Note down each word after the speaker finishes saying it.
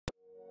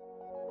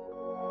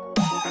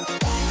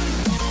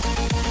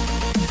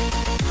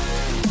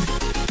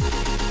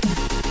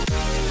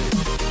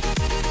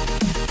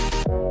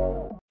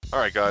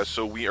Alright guys,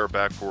 so we are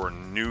back for a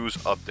news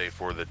update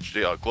for the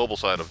global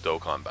side of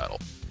Dokkan Battle.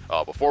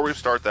 Before we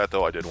start that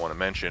though, I did want to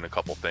mention a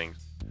couple things.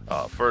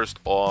 First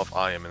off,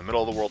 I am in the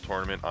middle of the World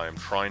Tournament. I am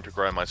trying to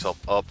grind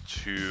myself up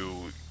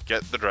to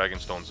get the Dragon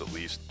Stones at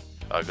least,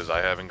 because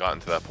I haven't gotten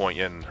to that point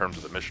yet in terms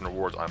of the mission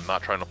rewards. I'm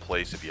not trying to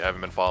place, if you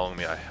haven't been following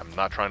me, I am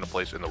not trying to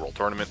place in the World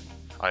Tournament.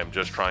 I am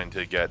just trying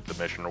to get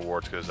the mission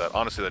rewards, because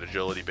honestly that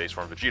agility based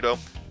form Vegito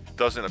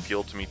doesn't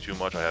appeal to me too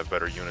much. I have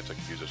better units I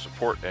can use as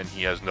support, and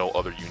he has no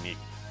other unique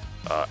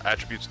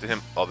attributes to him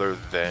other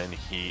than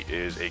he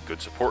is a good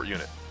support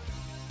unit.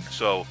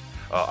 So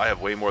I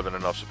have way more than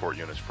enough support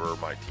units for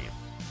my team.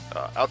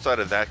 Outside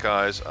of that,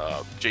 guys,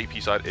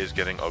 JP side is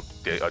getting a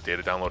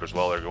data download as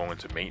well. They're going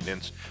into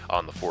maintenance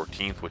on the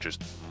 14th, which is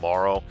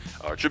tomorrow.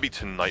 It should be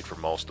tonight for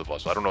most of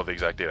us. I don't know the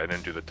exact date. I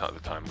didn't do the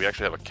time. We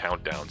actually have a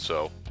countdown,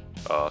 so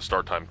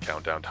start time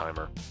countdown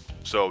timer.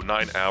 So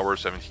 9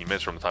 hours, 17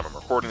 minutes from the time I'm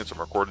recording this. I'm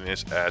recording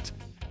this at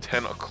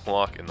 10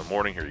 o'clock in the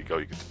morning. Here you go.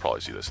 You can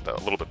probably see this a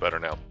little bit better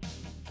now.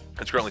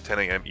 It's currently 10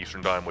 a.m.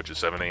 Eastern time, which is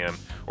 7 a.m.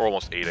 or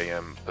almost 8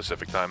 a.m.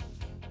 Pacific time.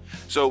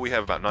 So we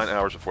have about 9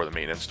 hours before the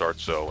maintenance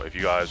starts. So if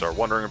you guys are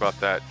wondering about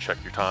that, check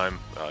your time.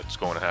 It's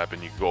going to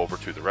happen. You can go over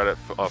to the Reddit.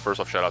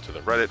 First off, shout out to the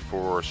Reddit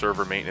for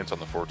server maintenance on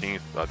the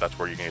 14th. That's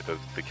where you can get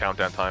the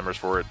countdown timers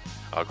for it.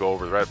 Go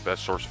over the Reddit,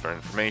 best source for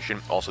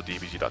information. Also,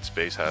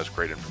 dbz.space has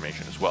great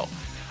information as well.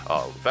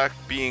 That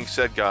being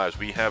said, guys,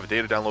 we have a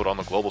data download on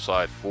the global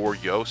side for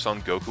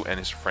Son Goku and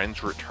his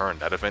friends return.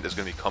 That event is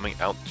going to be coming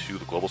out to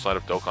the global side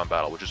of Dokkan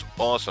Battle, which is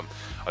awesome.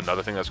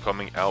 Another thing that's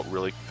coming out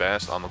really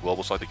fast on the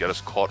global side to get us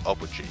caught up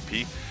with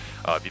JP.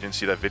 If you didn't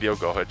see that video,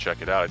 go ahead,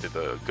 check it out. I did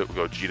the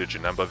Gogeta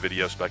Janemba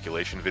video,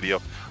 speculation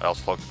video. I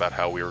also talked about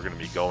how we were going to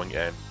be going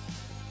and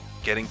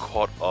getting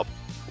caught up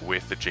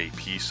with the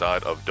JP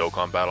side of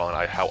Dokkan Battle,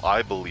 and how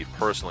I believe,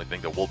 personally,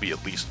 think that we'll be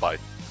at least by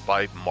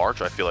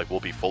March. I feel like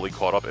we'll be fully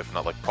caught up, if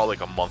not probably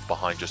a month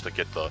behind, just to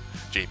get the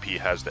JP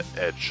has the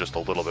edge just a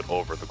little bit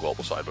over the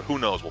global side. But who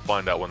knows? We'll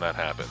find out when that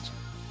happens.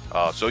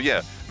 So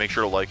yeah, make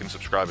sure to like and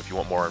subscribe if you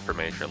want more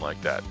information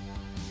like that.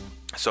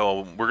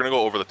 So we're going to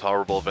go over the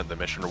Tarbel event, the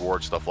mission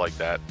rewards, stuff like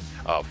that.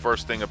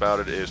 First thing about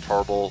it is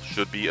Tarbel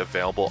should be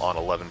available on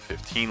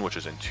 11/15, which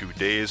is in 2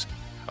 days.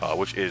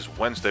 Which is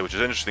Wednesday, which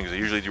is interesting because I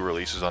usually do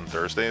releases on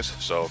Thursdays.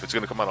 So if it's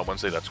going to come out on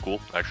Wednesday, that's cool.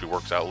 It actually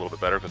works out a little bit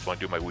better because when I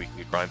do my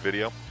weekly grind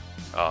video.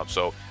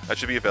 So that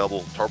should be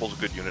available. Tarbel's a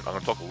good unit. I'm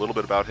going to talk a little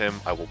bit about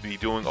him. I will be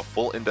doing a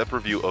full in-depth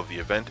review of the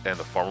event and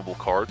the farmable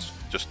cards.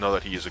 Just know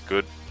that he is a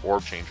good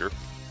orb changer.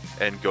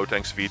 And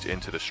Gotenks feeds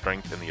into the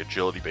strength and the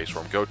agility based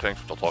form Gotenks,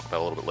 which I'll talk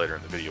about a little bit later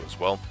in the video as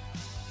well.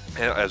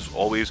 And as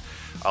always,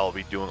 I'll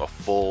be doing a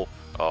full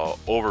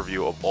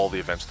overview of all the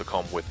events to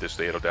come with this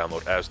data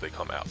download as they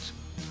come out.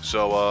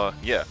 So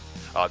yeah,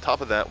 on top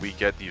of that, we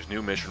get these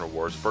new mission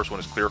rewards. The first one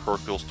is Clear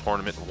Hercules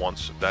Tournament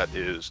once. That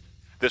is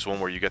this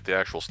one where you get the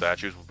actual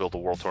statues. We'll build a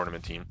World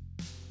Tournament team.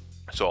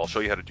 So I'll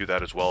show you how to do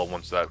that as well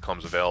once that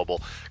comes available,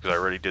 because I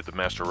already did the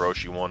Master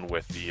Roshi one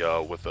with the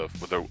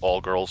all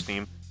girls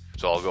team.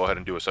 So I'll go ahead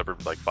and do a separate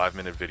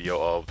 5-minute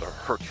video of the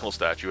Hercule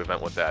statue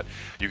event with that.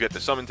 You get the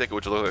summon ticket,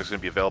 which looks like it's going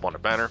to be available on a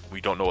banner.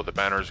 We don't know what the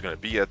banner is going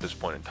to be at this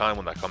point in time.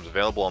 When that comes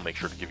available, I'll make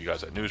sure to give you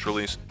guys that news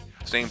release.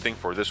 Same thing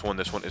for this one.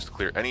 This one is to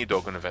clear any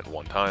Dokkan event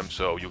one time,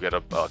 so you'll get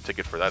a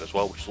ticket for that as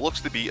well, which looks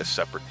to be a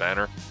separate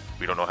banner.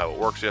 We don't know how it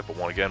works yet, but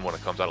when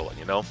it comes out, I'll let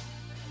you know.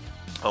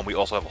 We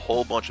also have a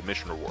whole bunch of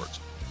mission rewards.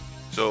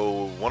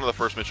 So one of the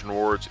first mission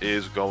rewards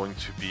is going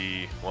to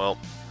be, well,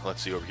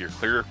 let's see over here,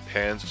 Clear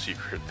Pan's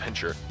Secret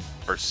Adventure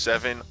for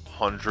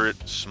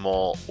 700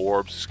 small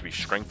orbs. This could be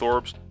strength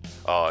orbs.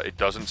 It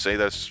doesn't say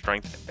that it's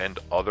strength and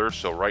other,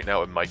 so right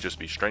now it might just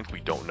be strength. We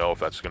don't know if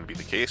that's going to be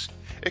the case.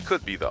 It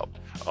could be though.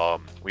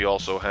 We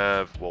also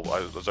have, well,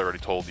 as I already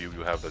told you,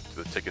 you have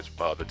the tickets,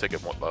 the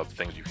ticket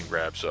things you can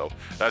grab. So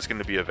that's going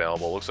to be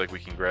available. Looks like we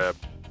can grab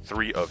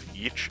 3 of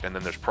each, and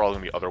then there's probably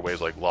going to be other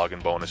ways like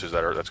login bonuses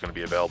that's going to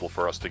be available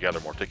for us to gather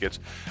more tickets.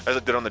 As I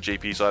did on the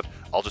JP side,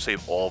 I'll just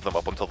save all of them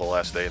up until the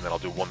last day, and then I'll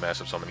do one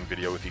massive summoning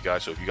video with you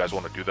guys. So if you guys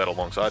want to do that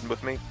alongside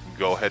with me,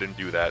 go ahead and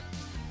do that.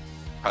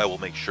 I will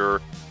make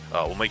sure.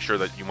 We'll make sure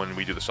that when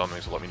we do the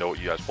summonings, let me know what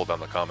you guys pull down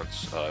in the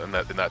comments in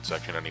that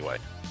section anyway.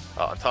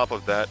 On top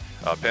of that,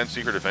 Pan's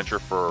Secret Adventure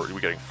we're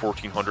getting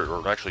 1,400,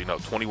 or actually no,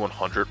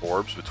 2,100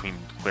 orbs between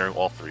clearing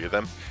all 3 of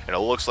them. And it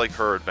looks like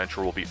her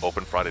adventure will be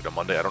open Friday to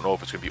Monday. I don't know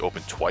if it's going to be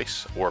open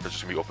twice or if it's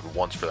just going to be open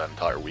once for that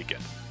entire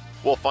weekend.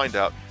 We'll find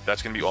out.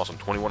 That's going to be awesome.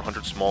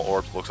 2,100 small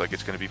orbs. Looks like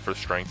it's going to be for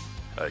strength.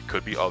 It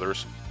could be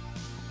others.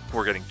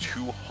 We're getting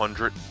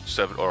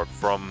 207, or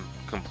from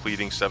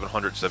completing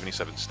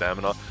 777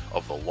 stamina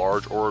of the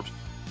large orbs.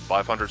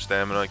 500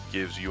 stamina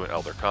gives you an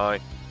Elder Kai.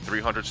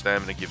 300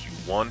 stamina gives you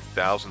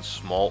 1,000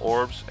 small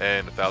orbs,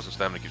 and 1,000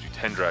 stamina gives you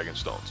 10 Dragon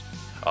Stones.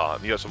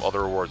 You have some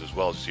other rewards as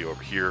well, as you see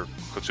over here.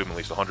 Consume at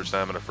least 100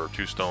 stamina for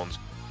 2 stones.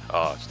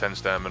 It's 10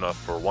 stamina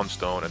for 1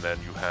 stone, and then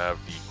you have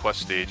the quest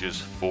stages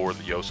for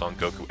the Son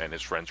Goku and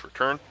his friends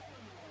return.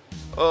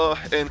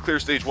 And clear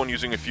stage 1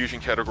 using a fusion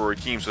category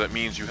team, so that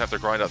means you have to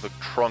grind out the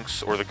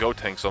Trunks, or the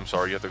Gotenks, I'm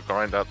sorry, you have to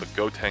grind out the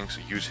Gotenks,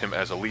 use him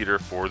as a leader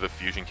for the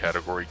fusion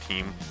category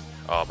team.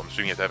 I'm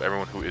assuming you have to have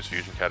everyone who is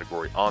fusion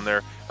category on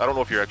there. I don't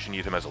know if you actually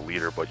need him as a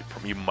leader, but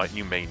you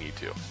may need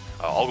to.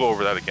 I'll go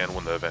over that again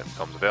when the event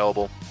becomes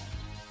available.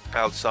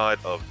 Outside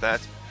of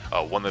that,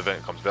 when the event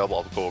becomes available,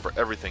 I'll go over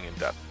everything in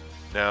depth.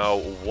 Now,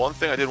 one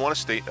thing I did want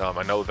to state,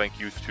 I know thank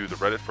you to the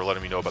Reddit for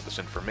letting me know about this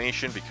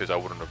information, because I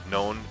wouldn't have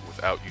known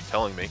without you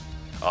telling me.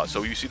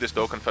 So you see this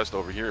Dokkan Fest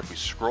over here. If we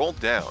scroll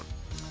down,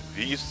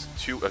 these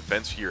two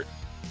events here,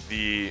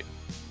 the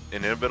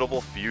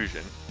Inimitable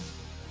Fusion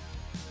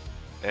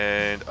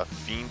and a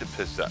Fiend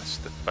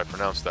Possessed, if I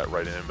pronounced that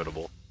right,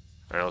 Inimitable.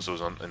 I know this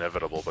was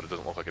inevitable, but it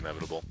doesn't look like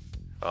inevitable.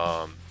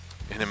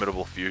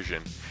 Inimitable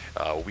Fusion.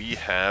 We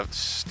have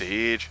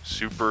Stage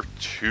Super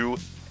 2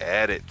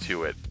 added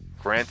to it.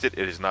 Granted,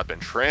 it has not been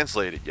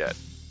translated yet,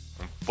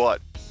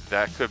 but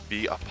that could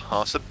be a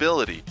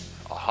possibility.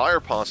 A higher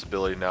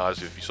possibility now,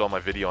 as if you saw my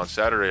video on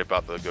Saturday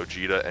about the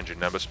Gogeta and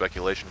Janemba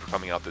speculation for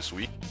coming out this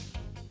week,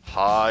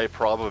 high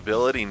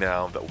probability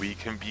now that we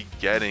can be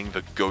getting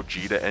the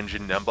Gogeta and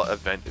Janemba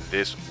event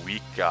this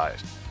week,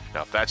 guys.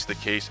 Now, if that's the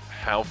case,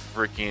 how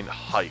freaking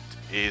hyped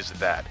is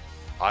that?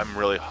 I'm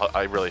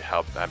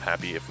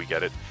happy if we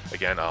get it.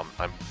 Again,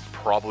 I'm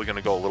probably going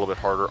to go a little bit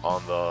harder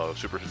on the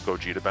Super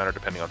Gogeta banner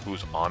depending on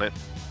who's on it,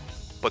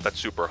 but that's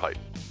super hype.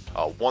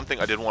 One thing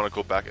I did want to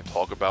go back and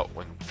talk about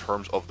in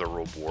terms of the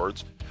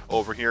rewards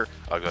over here,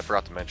 because I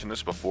forgot to mention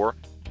this before.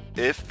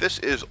 If this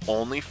is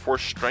only for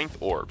strength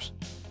orbs,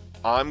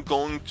 I'm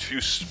going to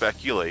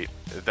speculate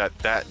that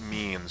that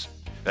means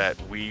that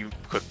we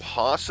could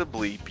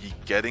possibly be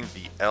getting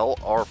the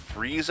LR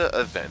Frieza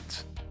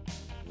event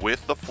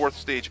with the 4th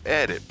stage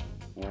added,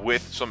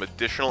 with some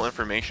additional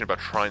information about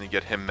trying to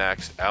get him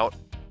maxed out.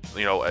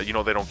 You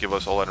know they don't give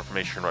us all that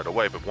information right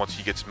away, but once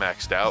he gets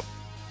maxed out,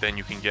 then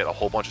you can get a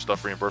whole bunch of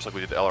stuff reimbursed like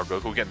we did to LR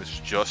Goku. Again, this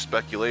is just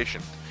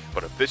speculation,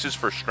 but if this is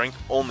for strength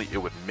only, it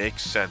would make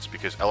sense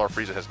because LR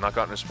Frieza has not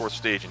gotten his 4th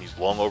stage and he's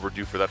long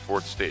overdue for that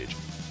 4th stage.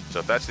 So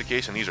if that's the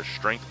case and these are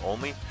strength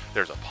only,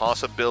 there's a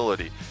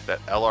possibility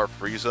that LR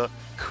Frieza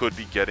could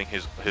be getting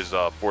his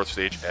 4th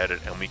stage added,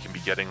 and we can be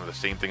getting the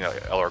same thing at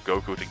LR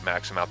Goku to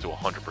max him out to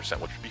 100%,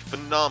 which would be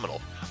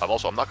phenomenal.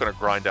 I'm not going to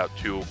grind out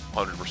 200%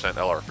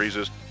 LR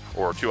Friezas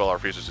or 2 LR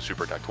Friezas to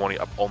Super Attack 20.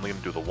 I'm only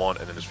going to do the one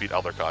and then just feed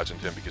other guys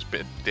into him because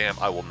damn,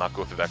 I will not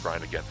go through that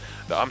grind again.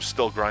 Now, I'm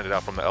still grinded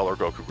out from the LR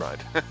Goku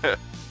grind.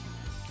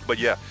 But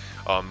yeah,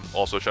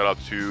 also shout out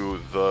to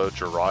the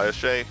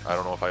Jorashe. I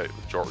don't know if I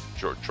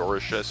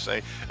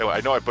Jorashe. Anyway,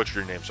 I know I butchered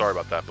your name. Sorry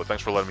about that, but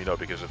thanks for letting me know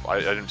because if I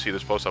didn't see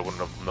this post, I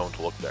wouldn't have known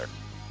to look there.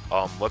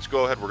 Let's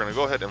go ahead. We're gonna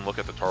go ahead and look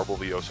at the Tarbel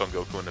VO Son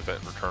Goku and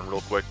event return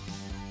real quick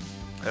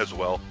as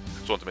well.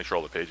 Just want to make sure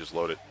all the pages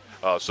loaded.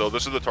 So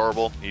this is the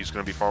Tarbel. He's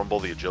going to be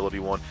farmable, the agility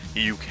one.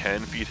 You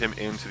can feed him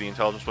into the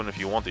intelligence one if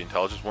you want. The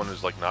intelligence one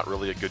is like not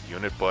really a good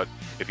unit, but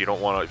if you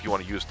don't want to, if you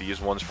want to use these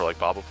ones for like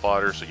Baba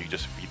Fodder, so you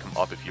just feed him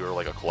up if you're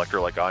like a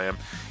collector like I am,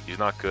 he's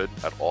not good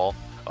at all.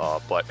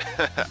 But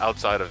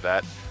outside of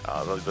that,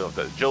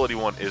 the agility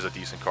one is a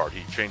decent card.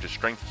 He changes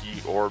strength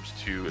key orbs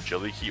to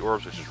agility key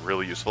orbs, which is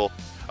really useful.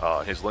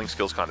 His link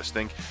skills kind of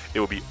stink. It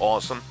would be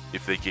awesome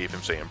if they gave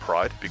him Saiyan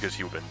Pride, because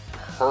he would have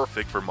been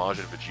perfect for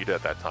Majin Vegeta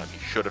at that time. He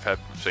should have had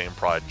Saiyan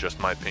Pride, just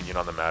my opinion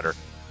on the matter.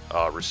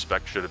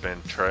 Respect should have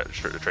been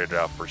traded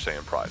out for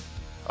Saiyan Pride.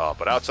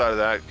 But outside of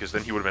that, because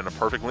then he would have been a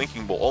perfect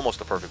linking, well, almost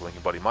a perfect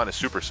linking buddy, minus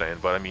Super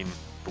Saiyan, but I mean,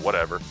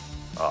 whatever.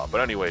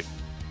 But anyway,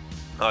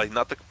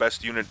 not the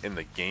best unit in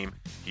the game.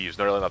 He's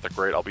really not that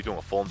great. I'll be doing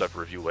a full in-depth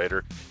review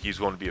later. He's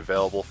going to be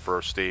available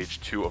for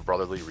Stage 2 of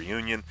Brotherly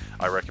Reunion.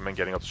 I recommend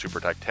getting up to Super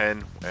Attack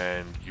 10,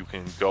 and you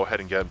can go ahead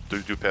and get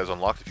Dupes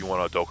unlocked if you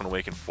want to Dokkan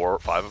Awaken 4 or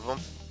 5 of them.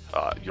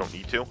 You don't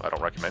need to. I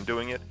don't recommend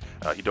doing it.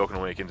 He Dokkan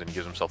Awakens and he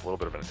gives himself a little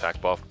bit of an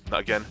attack buff.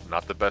 Again,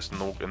 not the best in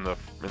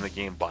the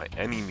game by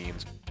any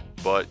means,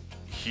 but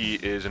he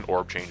is an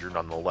orb changer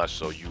nonetheless.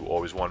 So you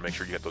always want to make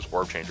sure you get those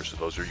orb changers. So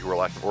those of you who are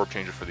lacking orb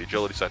changers for the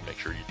agility side, make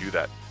sure you do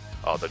that.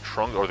 The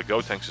Trunk or the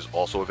Gotenks is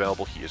also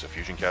available. He is a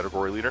fusion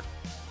category leader,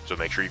 so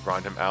make sure you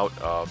grind him out.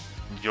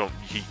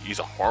 He's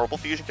a horrible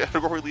fusion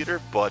category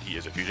leader, but he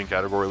is a fusion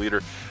category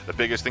leader. The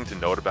biggest thing to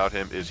note about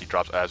him is he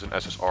drops as an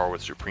SSR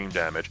with supreme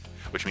damage,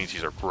 which means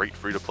he's a great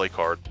free-to-play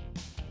card.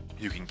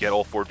 You can get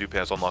all 4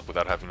 dupes unlocked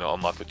without having to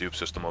unlock the dupe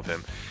system of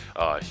him.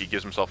 He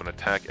gives himself an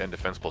attack and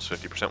defense plus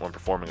 50% when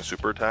performing a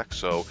super attack,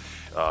 so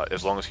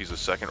as long as he's the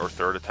 2nd or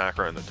 3rd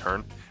attacker in the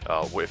turn,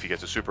 if he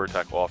gets a super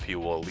attack off, he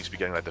will at least be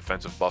getting that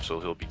defensive buff,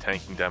 so he'll be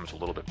tanking damage a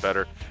little bit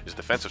better. His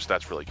defensive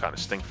stats really kind of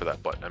stink for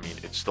that, but I mean,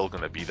 it's still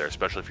going to be there,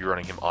 especially if you're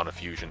running him on a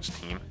fusions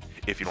team.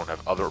 If you don't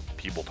have other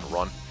people to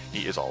run,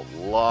 he is a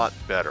lot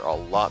better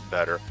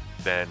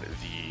than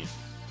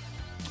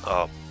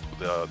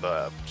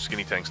the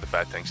skinny tanks, the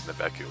fat tanks, and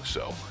the Veku.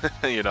 So,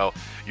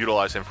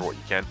 utilize him for what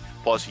you can.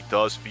 Plus, he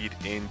does feed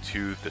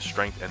into the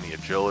strength and the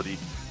agility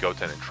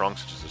Goten and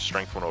Trunks, which is the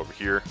strength one over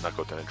here. Not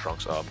Goten and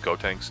Trunks,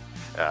 Gotenks.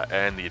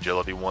 and the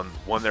agility one.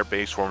 When they're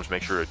base forms,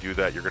 make sure to do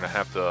that. You're going to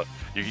have to,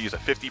 you can use a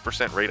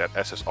 50% rate at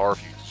SSR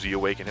if you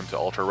Z-awaken him to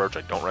Ultra Rare, which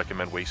I don't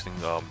recommend wasting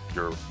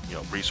your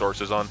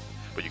resources on,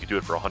 but you can do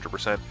it for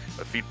 100%.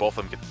 But feed both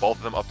of them, get both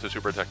of them up to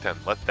Super Attack 10.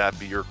 Let that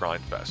be your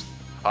grind fest.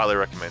 Highly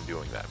recommend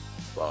doing that.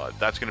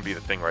 That's going to be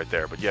the thing right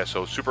there. But yeah,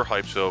 so super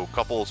hype. So a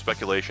couple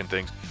speculation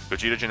things.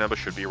 Gogeta Janemba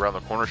should be around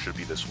the corner, should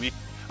be this week.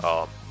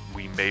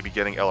 We may be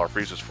getting LR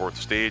Frieza's 4th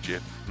stage.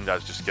 If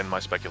that's just again my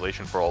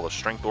speculation for all the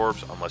strength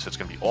orbs, unless it's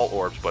going to be all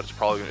orbs, but it's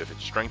probably if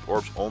it's strength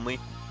orbs only,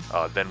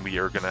 then we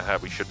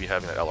should be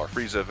having that LR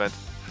Frieza event.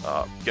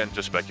 Again,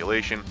 just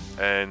speculation,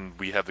 and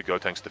we have the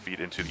Gotenks to feed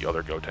into the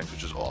other Gotenks,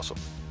 which is awesome.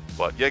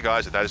 But yeah,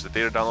 guys, that is the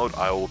data download.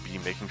 I will be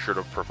making sure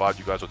to provide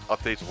you guys with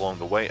updates along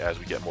the way as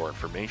we get more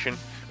information.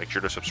 Make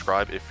sure to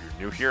subscribe if you're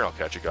new here. I'll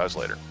catch you guys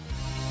later.